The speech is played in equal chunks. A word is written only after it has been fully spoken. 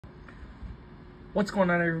What's going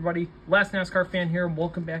on, everybody? Last NASCAR fan here, and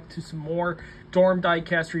welcome back to some more dorm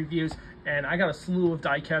diecast reviews. And I got a slew of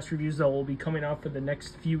diecast reviews that will be coming out for the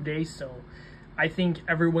next few days, so I think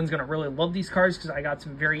everyone's going to really love these cars because I got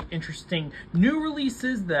some very interesting new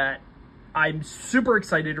releases that I'm super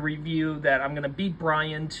excited to review, that I'm going to beat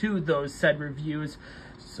Brian to those said reviews.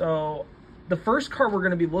 So the first car we're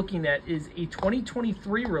going to be looking at is a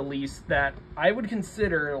 2023 release that I would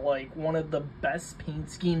consider like one of the best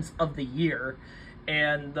paint schemes of the year.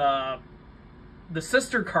 And the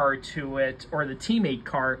sister car to it, or the teammate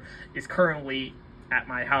car, is currently at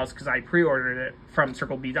my house because I pre-ordered it from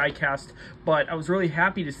Circle B Diecast. But I was really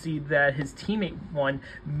happy to see that his teammate one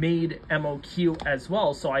made MOQ as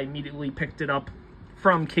well, so I immediately picked it up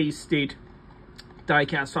from K-State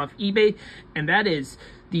Diecast off eBay, and that is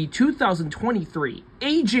the 2023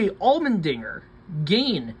 AJ Allmendinger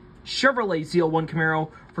Gain Chevrolet ZL1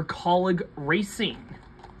 Camaro for Kaulig Racing.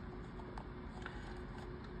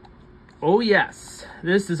 Oh yes,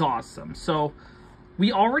 this is awesome. So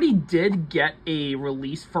we already did get a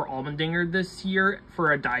release for Allmendinger this year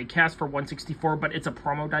for a diecast for 164, but it's a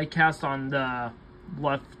promo diecast on the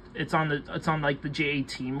left. It's on like the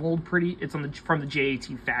JAT mold. It's on from the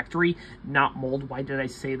JAT Factory, not mold. Why did I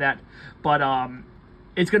say that? But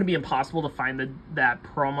it's going to be impossible to find that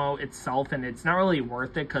promo itself, and it's not really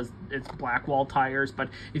worth it because it's black wall tires. But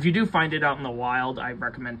if you do find it out in the wild, I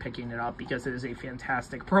recommend picking it up because it is a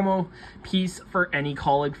fantastic promo piece for any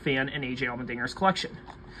Kaulig fan in AJ Allmendinger's collection.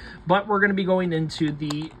 But we're going to be going into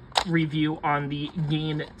the review on the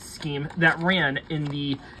Gain scheme that ran in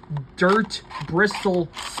the Dirt Bristol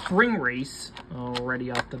Spring Race.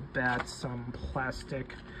 Already off the bat, some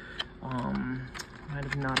plastic might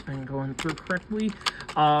have not been going through correctly.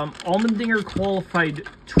 Allmendinger qualified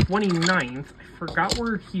 29th. I forgot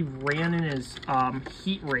where he ran in his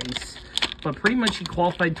heat race, but pretty much he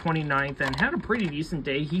qualified 29th and had a pretty decent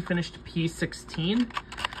day. He finished P16,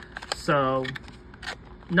 so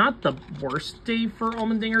not the worst day for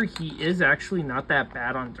Allmendinger. He is actually not that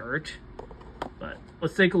bad on dirt. But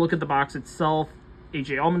let's take a look at the box itself.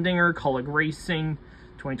 AJ Allmendinger, Kaulig Racing,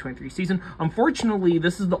 2023 season. Unfortunately,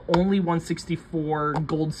 this is the only 164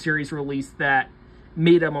 Gold Series release that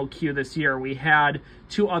made MOQ this year. We had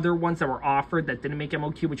two other ones that were offered that didn't make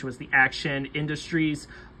MOQ, which was the Action Industries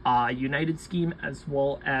United scheme, as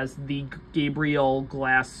well as the Gabriel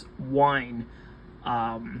Glass wine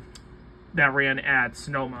that ran at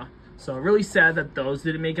Sonoma. So really sad that those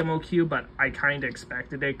didn't make MOQ, but I kind of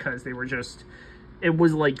expected it because they were just, it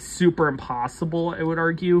was like super impossible, I would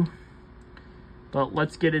argue. But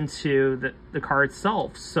let's get into the car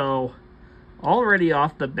itself. So already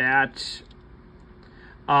off the bat,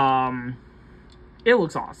 it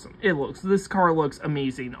looks awesome. This car looks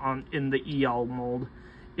amazing in the EL mold.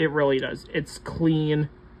 It really does. It's clean.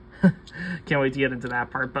 Can't wait to get into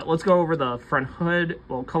that part. But let's go over the front hood.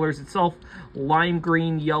 Well, colors itself: lime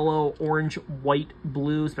green, yellow, orange, white,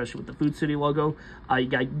 blue, especially with the Food City logo. You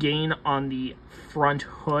got Gain on the front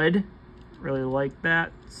hood. Really like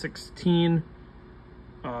that. 16.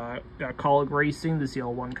 Got Kaulig Racing, the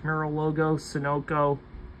ZL1 Camaro logo, Sunoco,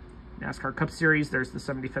 NASCAR Cup Series. There's the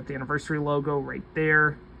 75th anniversary logo right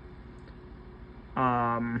there.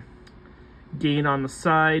 Gain on the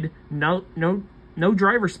side. No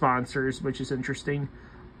driver sponsors, which is interesting.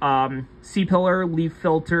 C pillar, leaf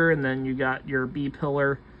filter, and then you got your B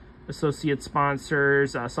pillar associate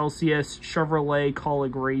sponsors. Celsius, Chevrolet,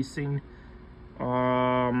 Kaulig Racing.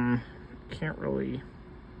 Can't really.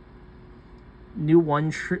 New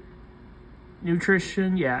One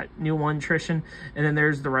Nutrition, yeah, New One Nutrition, and then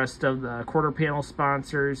there's the rest of the quarter panel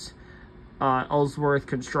sponsors: Ellsworth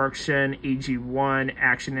Construction, AG1,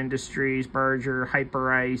 Action Industries, Berger,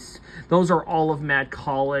 Hyper Ice. Those are all of Matt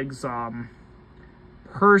Kaulig's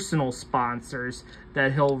personal sponsors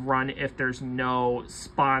that he'll run if there's no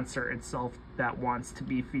sponsor itself that wants to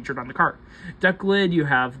be featured on the car. Deck lid, you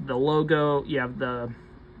have the logo, you have the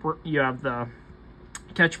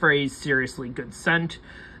catchphrase, seriously good scent.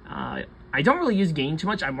 I don't really use Gain too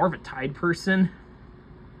much. I'm more of a Tide person,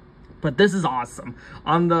 but this is awesome.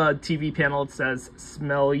 On the TV panel, it says,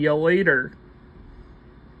 "Smell ya later."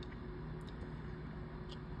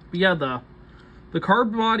 But yeah, the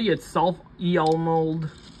carb body itself, EL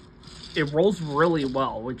mold, it rolls really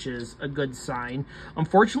well, which is a good sign.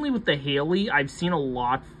 Unfortunately, with the Haley, I've seen a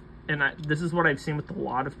lot, and this is what I've seen with a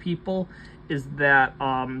lot of people, is that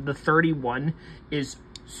the 31 is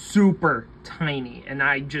super tiny, and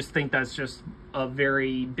I just think that's just a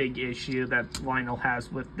very big issue that Lionel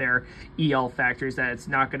has with their EL factories, that it's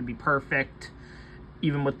not going to be perfect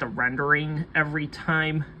even with the rendering every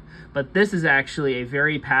time. But this is actually a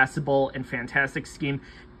very passable and fantastic scheme,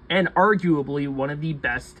 and arguably one of the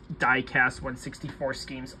best diecast 164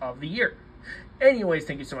 schemes of the year. Anyways,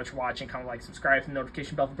 thank you so much for watching. Comment, like, subscribe, and the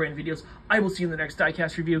notification bell for brand new videos. I will see you in the next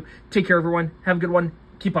diecast review. Take care, everyone. Have a good one.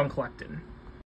 Keep on collecting.